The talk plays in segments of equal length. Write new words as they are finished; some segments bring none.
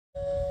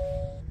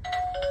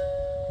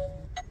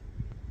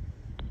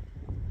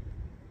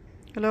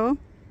Hello?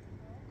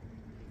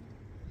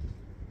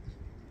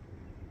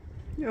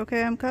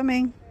 Okay, I'm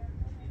coming.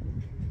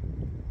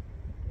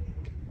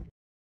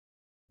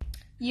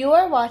 You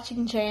are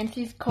watching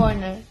JnC's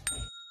Corner.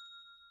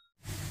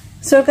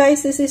 So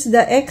guys, this is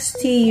the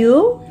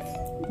Xtu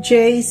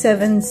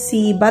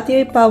J7C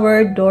battery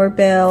powered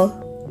doorbell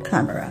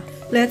camera.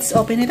 Let's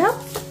open it up.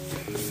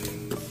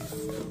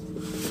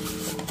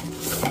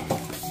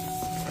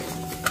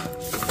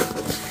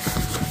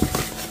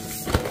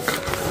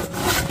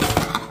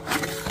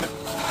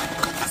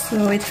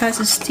 So it has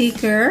a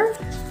sticker,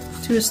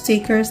 2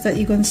 stickers that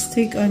you can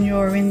stick on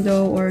your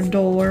window or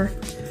door,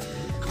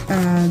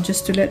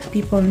 just to let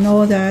people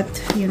know that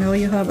you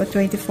have a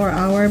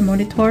 24-hour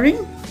monitoring.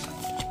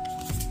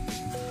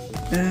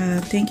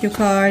 Thank you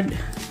card,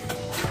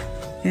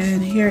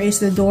 and here is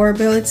the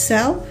doorbell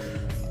itself.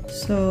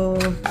 So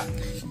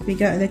we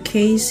got the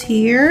case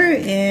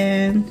here,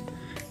 and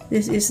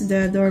this is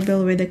the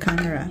doorbell with the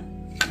camera,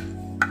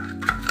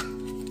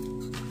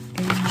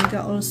 and we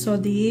got also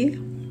the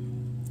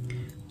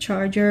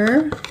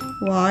charger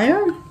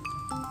wire.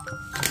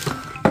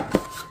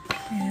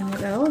 And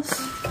what else?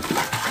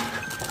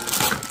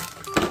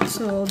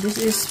 So this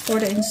is for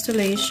the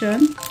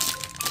installation.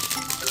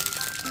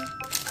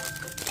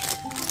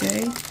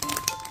 Okay,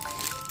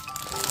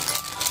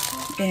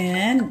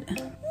 and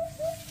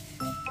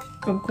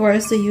of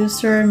course the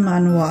user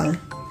manual.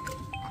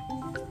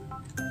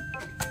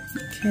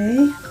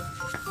 Okay,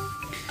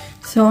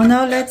 so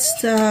now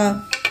let's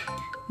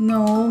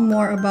know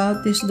more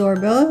about this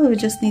doorbell. We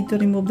just need to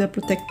remove the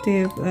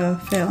protective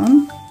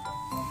film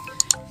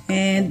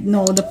and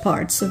know the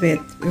parts of it.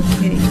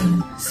 Okay,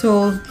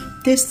 so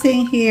this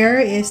thing here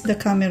is the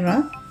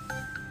camera,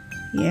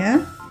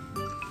 yeah,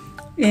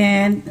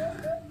 and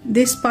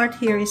this part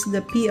here is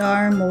the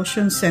PR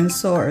motion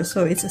sensor.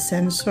 So it's a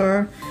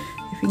sensor.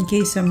 If in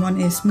case someone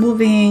is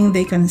moving,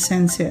 they can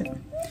sense it.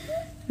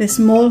 The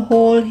small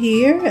hole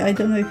here, I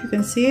don't know if you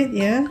can see it.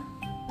 Yeah,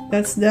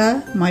 that's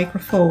the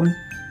microphone.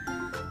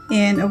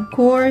 And of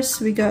course,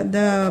 we got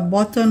the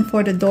button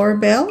for the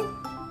doorbell.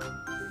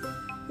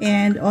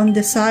 And on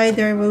the side,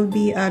 there will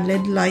be a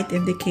LED light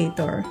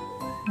indicator.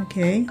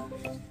 Okay.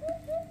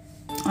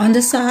 On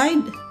the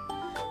side,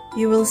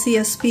 you will see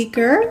a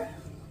speaker.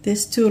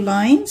 These 2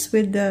 lines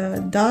with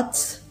the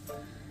dots,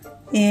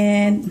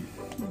 and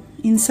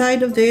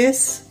inside of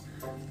this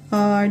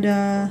are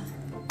the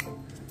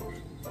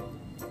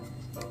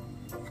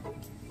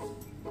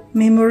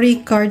memory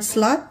card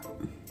slot,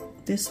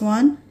 this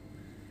one,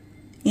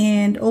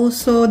 and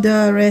also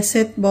the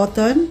reset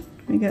button.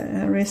 We got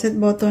a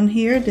reset button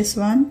here, this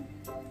one,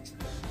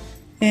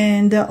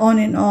 and the on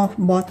and off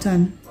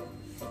button.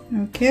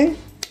 Okay,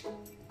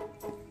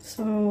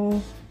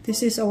 so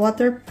this is a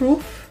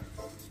waterproof.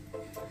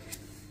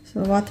 So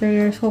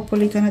water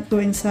hopefully cannot go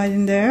inside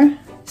in there.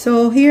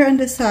 So here on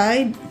the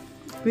side,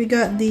 we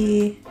got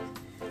the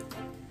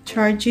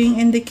charging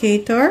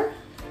indicator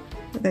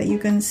that you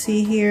can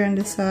see here on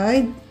the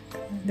side.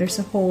 There's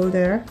a hole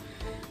there.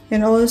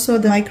 And also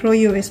the micro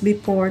USB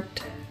port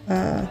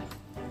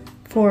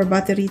for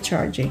battery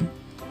charging.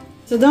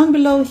 So down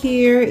below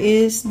here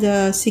is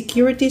the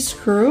security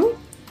screw.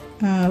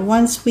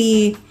 Once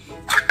we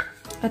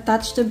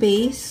attach the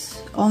base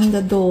on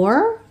the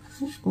door,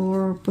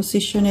 or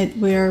position it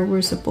where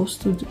we're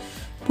supposed to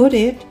put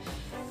it,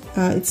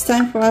 it's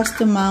time for us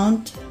to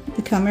mount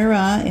the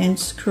camera and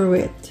screw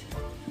it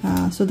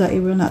so that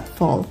it will not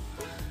fall,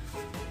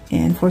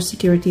 and for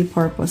security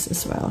purpose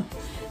as well.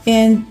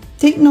 And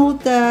take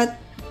note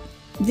that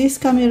this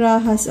camera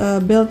has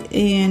a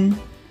built-in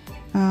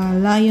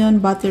Lion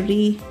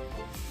battery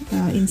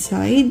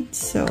inside,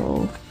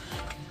 so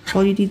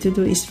all you need to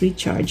do is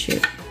recharge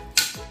it.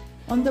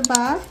 On the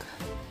back,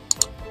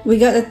 we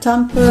got a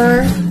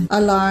tamper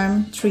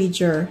alarm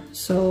trigger.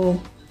 So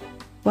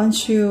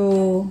once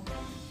you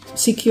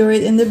secure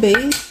it in the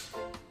base,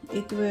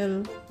 it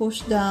will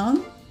push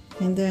down,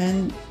 and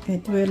then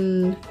it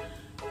will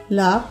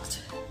lock,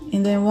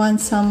 and then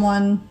once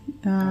someone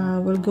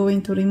will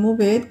going to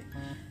remove it,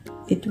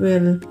 it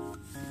will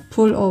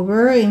pull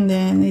over, and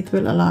then it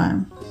will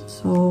alarm.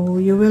 So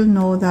you will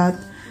know that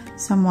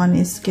someone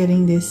is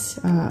getting this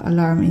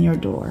alarm in your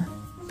door.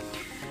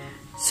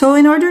 So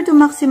in order to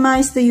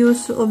maximize the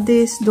use of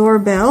this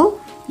doorbell,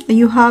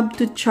 you have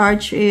to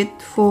charge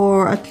it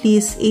for at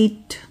least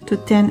 8 to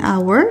 10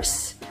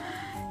 hours.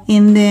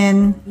 And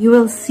then you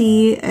will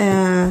see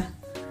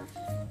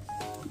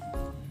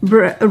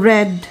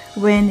red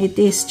when it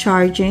is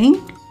charging.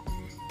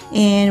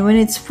 And when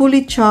it's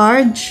fully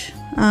charged,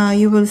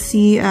 you will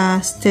see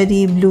a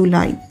steady blue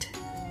light,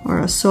 or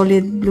a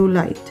solid blue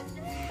light.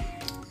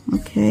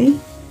 Okay.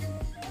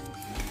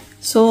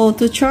 So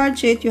to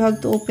charge it, you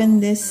have to open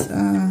this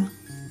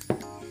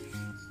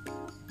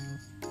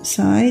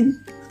side.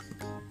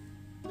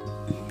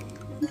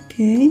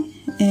 Okay,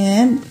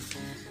 and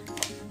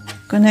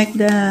connect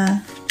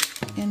the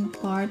end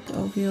part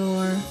of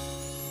your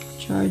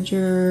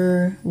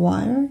charger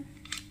wire.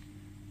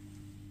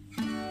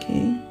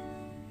 Okay,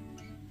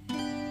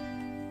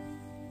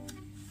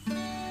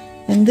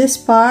 and this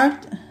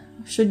part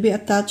should be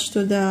attached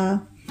to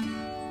the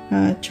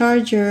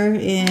charger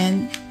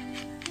and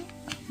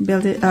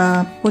build it,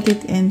 put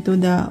it into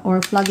the,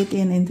 or plug it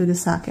into the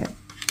socket.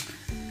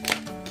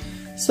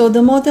 So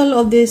the model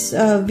of this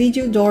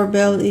video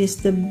doorbell is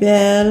the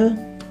Bell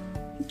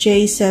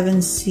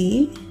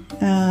J7C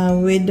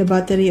with the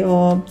battery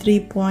of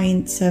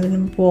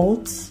 3.7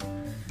 volts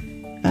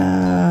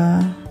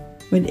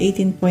with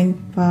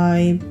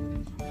 18.5,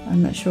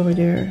 I'm not sure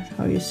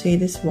how you say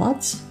this,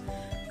 watts,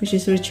 which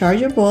is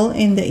rechargeable,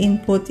 and the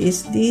input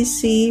is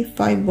DC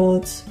 5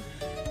 volts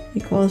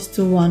equals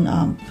to 1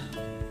 amp.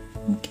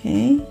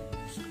 Okay,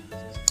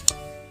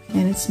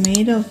 and it's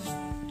made of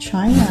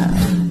China,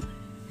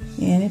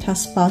 and it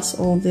has passed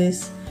all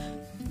this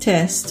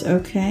test.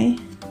 Okay,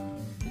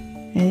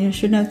 and you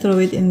should not throw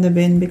it in the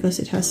bin because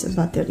it has a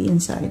battery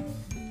inside.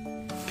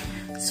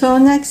 So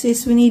next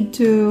is we need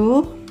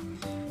to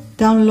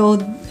download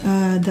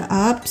the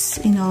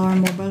apps in our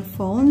mobile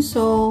phone.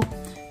 So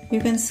you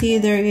can see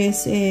there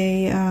is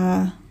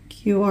a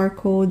QR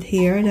code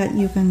here that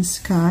you can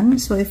scan.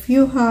 So if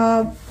you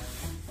have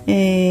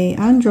a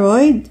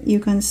Android, you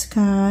can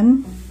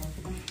scan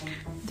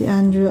the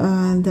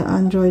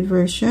Android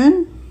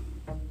version.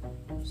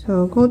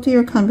 So go to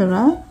your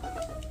camera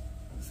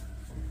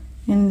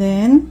and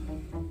then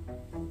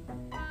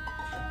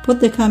put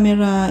the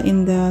camera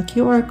in the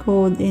QR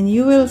code, and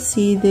you will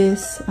see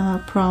this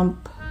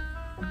prompt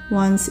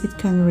once it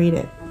can read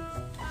it.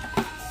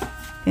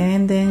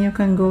 And then you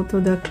can go to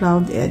the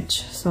cloud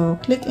edge. So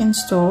click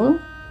install.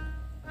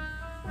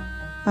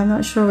 I'm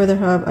not sure whether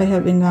I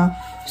have enough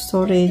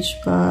storage,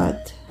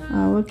 but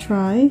I will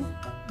try.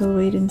 We'll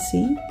wait and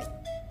see.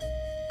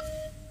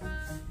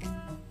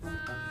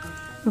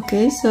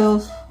 Okay, so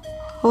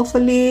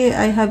hopefully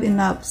I have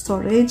enough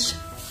storage.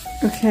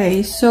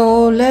 Okay,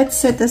 so let's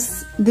set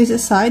this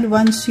aside.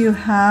 Once you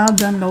have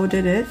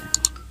downloaded it,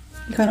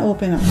 you can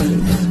open up the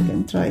lid. You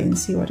can try and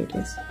see what it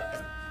is.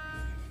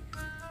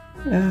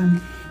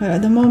 But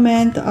at the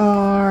moment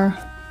our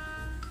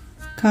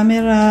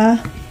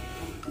camera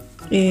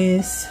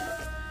is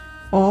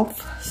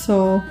off,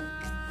 so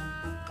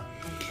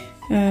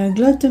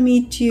glad to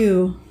meet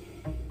you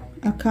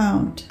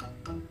account.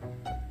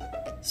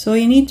 So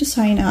you need to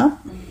sign up.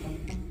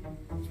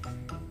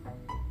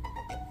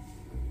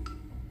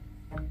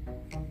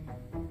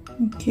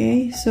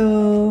 Okay,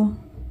 so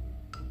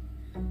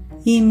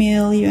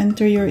email, you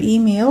enter your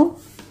email.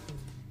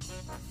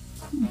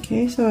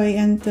 Okay, so I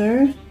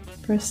enter,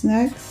 press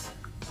next.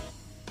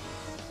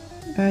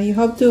 You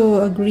have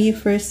to agree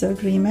first, the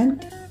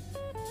agreement.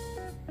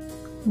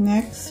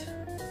 Next,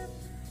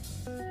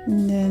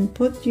 and then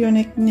put your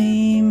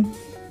nickname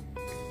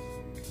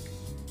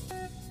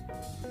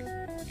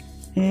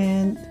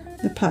and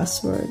the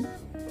password.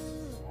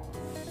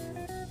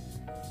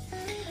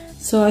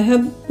 So I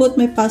have put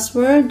my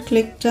password,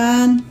 click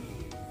done.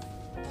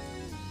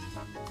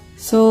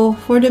 So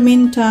for the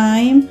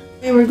meantime,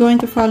 we're going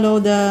to follow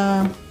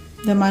the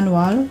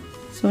manual.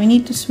 So we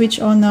need to switch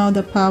on now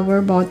the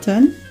power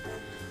button.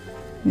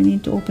 We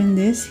need to open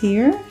this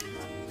here.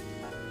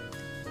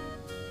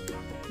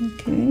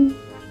 Okay,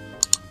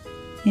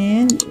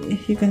 and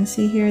if you can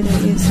see here,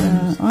 there is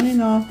an on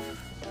and off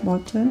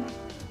button.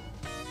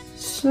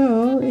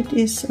 So it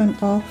is on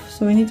off,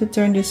 so we need to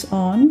turn this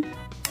on.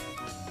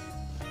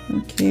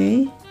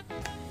 Okay,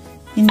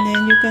 and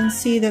then you can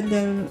see that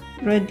the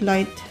red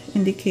light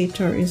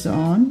indicator is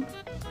on,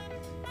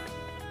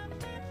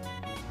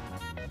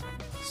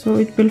 so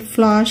it will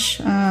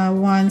flash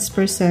once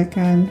per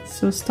second.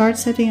 So start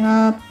setting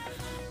up.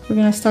 We're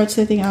gonna start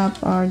setting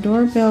up our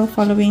doorbell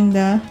following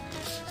the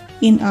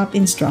in-app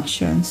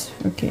instructions.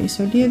 Okay,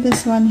 so do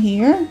this one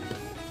here.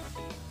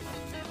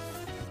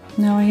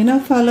 Now we're gonna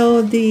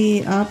follow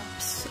the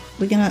apps.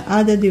 We're gonna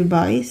add a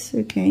device.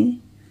 Okay,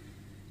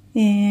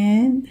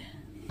 and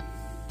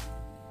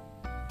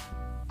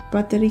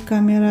battery,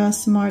 camera,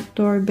 smart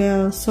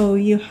doorbell. So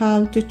you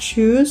have to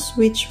choose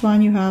which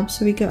one you have.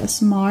 So we got a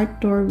smart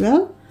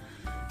doorbell,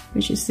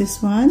 which is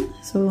this one.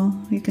 So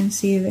you can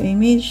see the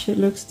image, it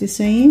looks the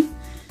same.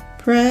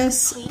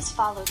 Press. Please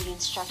follow the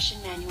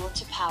instruction manual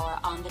to power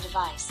on the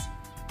device.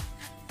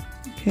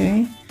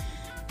 Okay,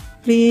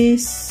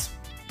 please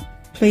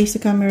place the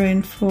camera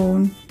and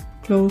phone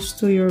close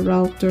to your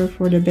router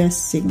for the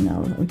best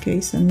signal. Okay,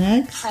 so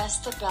next. Press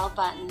the bell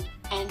button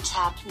and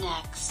tap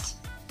next.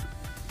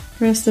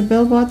 Press the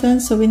bell button.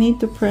 So we need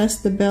to press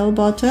the bell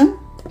button.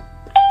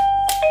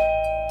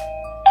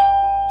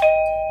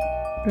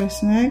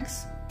 Press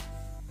next.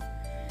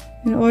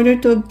 In order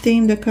to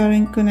obtain the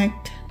current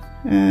connect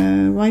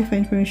Wi-Fi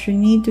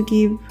information, you need to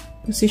give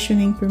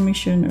positioning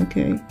permission.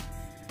 Okay,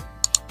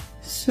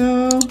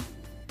 so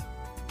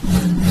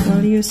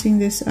while using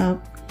this app,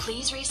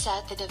 please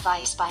reset the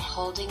device by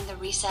holding the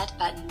reset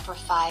button for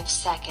 5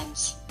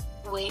 seconds.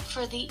 Wait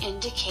for the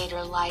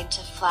indicator light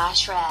to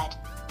flash red.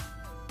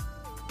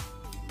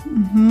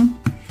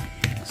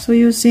 So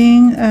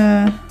using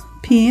a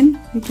pin,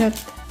 we got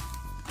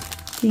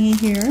thingy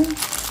here.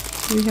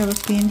 So we have a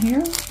pin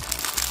here.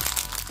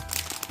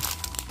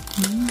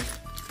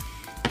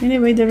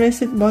 Anyway, the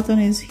reset button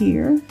is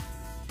here.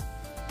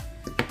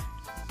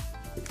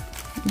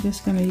 I'm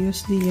just gonna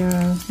use the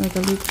like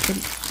a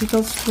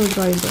little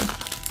screwdriver.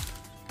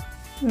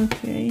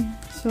 Okay,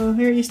 so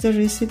here is the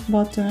reset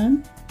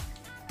button.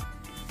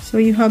 So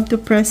you have to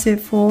press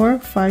it for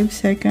 5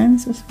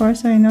 seconds as far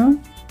as I know.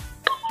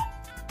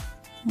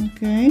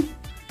 Okay.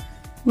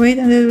 Wait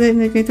until the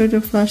indicator to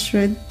flash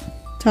red.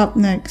 Tap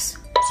next.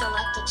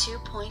 Select a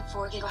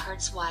 2.4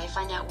 GHz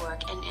Wi-Fi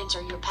network and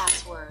enter your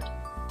password.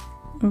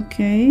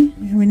 Okay,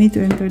 we need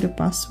to enter the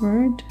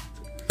password.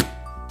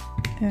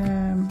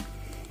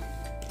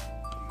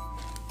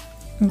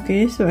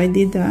 Okay, so I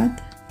did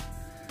that.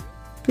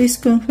 Please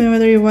confirm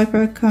whether your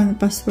Wi-Fi account and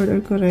password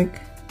are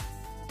correct.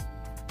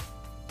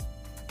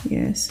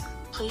 Yes.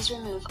 Please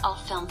remove all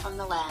film from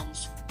the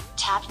lens.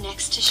 Tap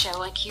next to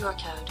show a QR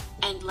code,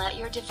 and let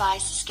your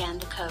device scan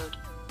the code.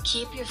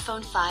 Keep your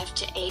phone 5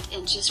 to 8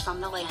 inches from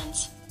the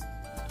lens.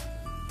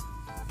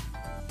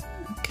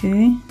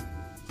 Okay.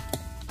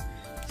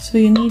 So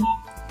you need...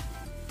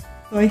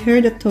 So I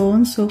heard a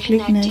tone, so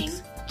click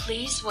next.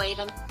 Please wait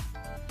a...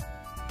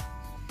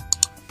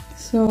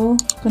 So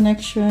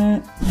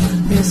connection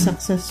is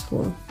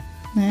successful.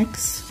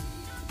 Next.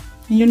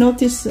 And you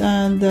notice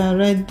the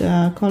red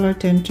color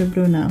turned to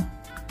blue now.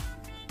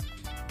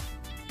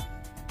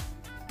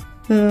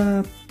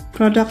 The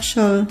product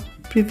shall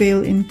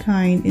prevail in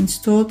kind.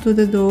 Install to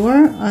the door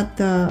at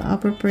the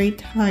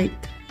appropriate height.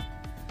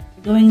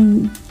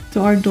 Going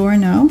to our door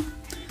now.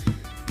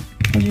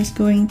 I'm just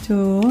going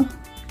to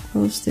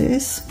close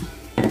this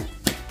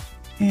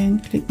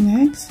and click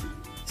next.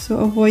 So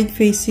avoid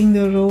facing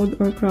the road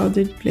or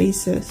crowded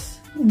places.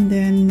 And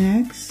then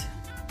next,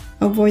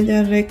 avoid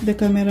direct the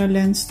camera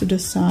lens to the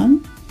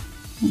sun.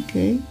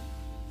 Okay.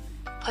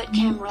 Put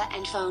camera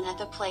and phone at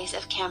the place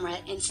of camera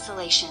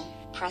installation.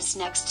 Press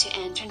next to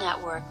enter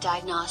network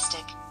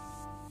diagnostic.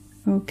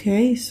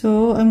 Okay,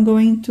 so I'm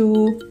going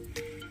to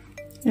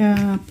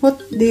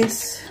put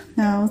this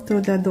now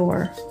to the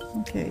door.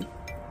 Okay.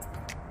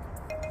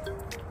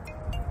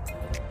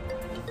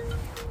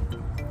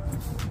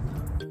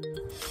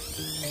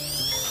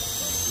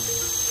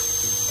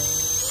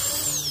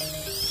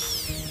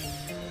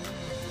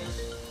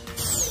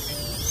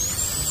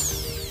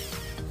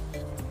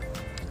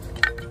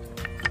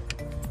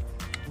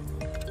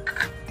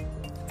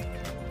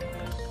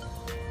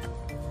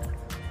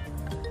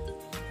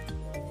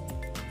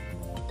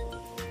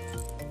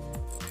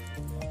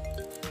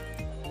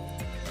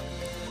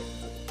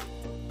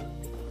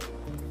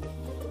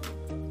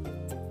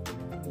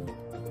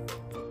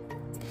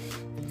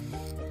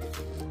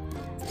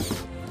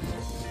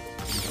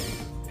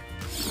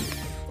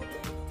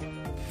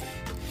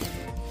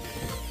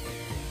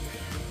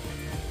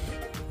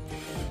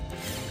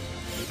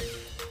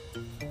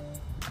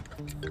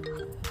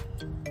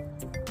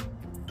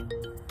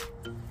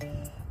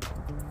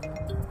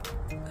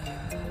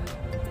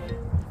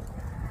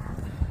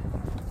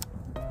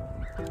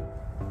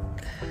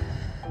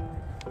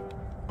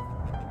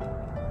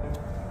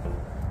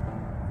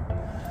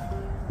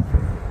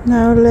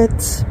 Now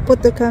let's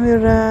put the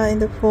camera in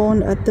the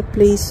phone at the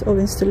place of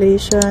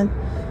installation.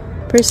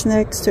 Press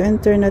next to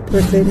enter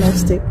network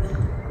diagnostic.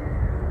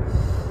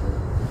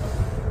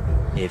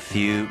 A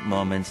few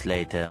moments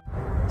later.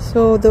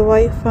 So the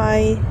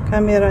Wi-Fi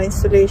camera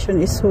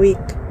installation is weak,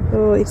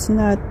 so it's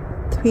not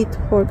fit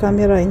for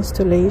camera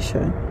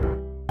installation.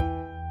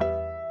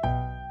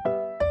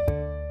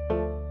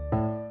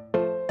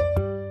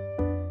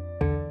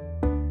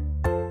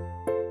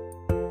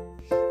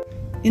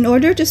 In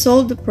order to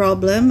solve the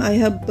problem, I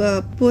have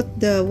put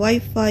the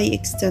Wi-Fi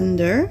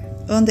extender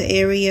on the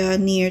area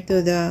near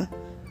to the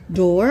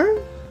door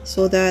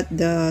so that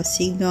the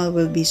signal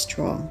will be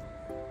strong.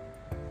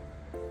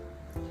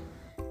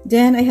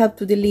 Then I have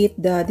to delete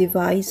the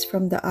device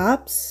from the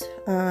apps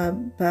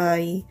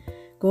by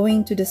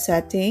going to the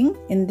setting,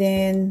 and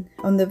then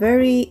on the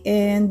very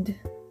end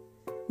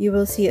you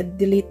will see a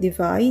delete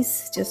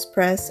device. Just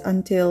press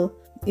until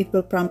it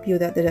will prompt you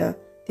that the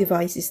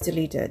device is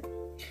deleted.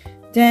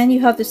 Then you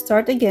have to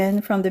start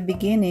again from the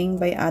beginning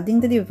by adding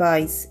the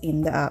device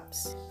in the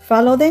apps.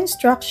 Follow the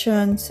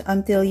instructions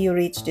until you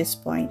reach this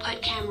point.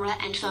 Put camera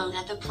and phone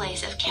at the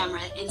place of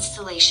camera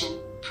installation.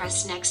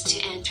 Press next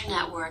to enter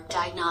network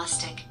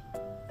diagnostic.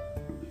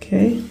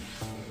 Okay,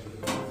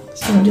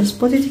 so just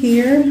put it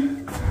here.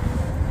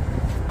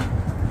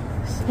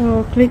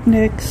 So click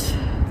next.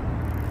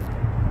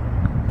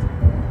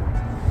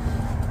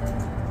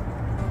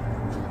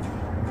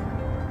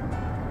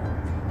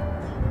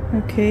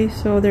 Okay,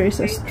 so there is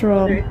a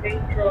strom.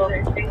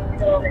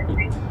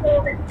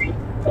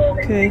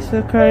 Okay,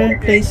 so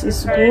current place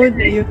is good.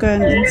 You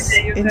can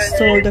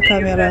install the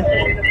camera.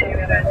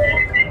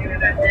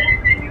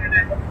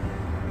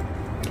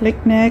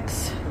 Click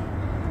next.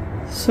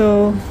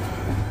 So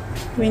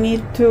we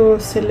need to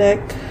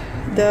select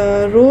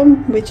the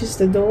room, which is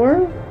the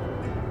door,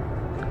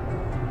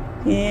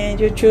 and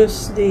you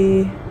choose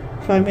the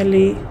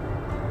family,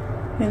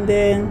 and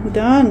then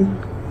done.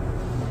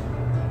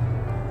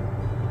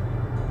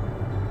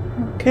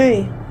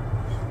 Okay,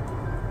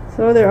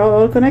 So they're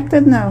all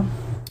connected now.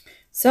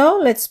 So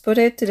let's put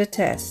it to the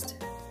test.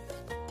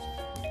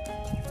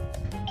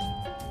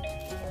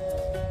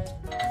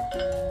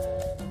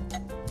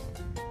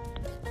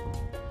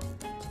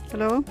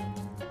 Hello?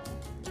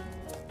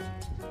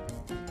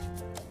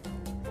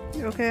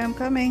 Okay, I'm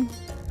coming.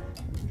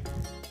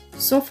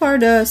 So far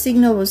the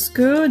signal was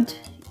good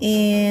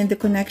and the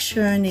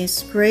connection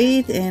is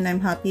great, and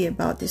I'm happy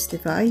about this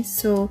device.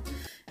 So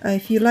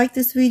if you like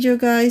this video,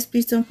 guys,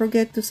 please don't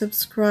forget to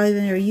subscribe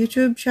on our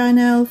YouTube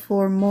channel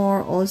for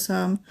more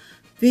awesome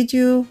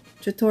video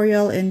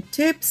tutorial and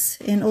tips.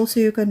 And also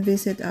you can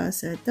visit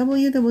us at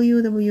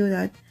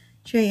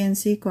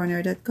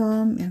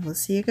www.JnCCorner.com, and we'll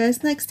see you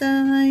guys next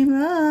time.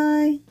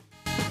 Bye!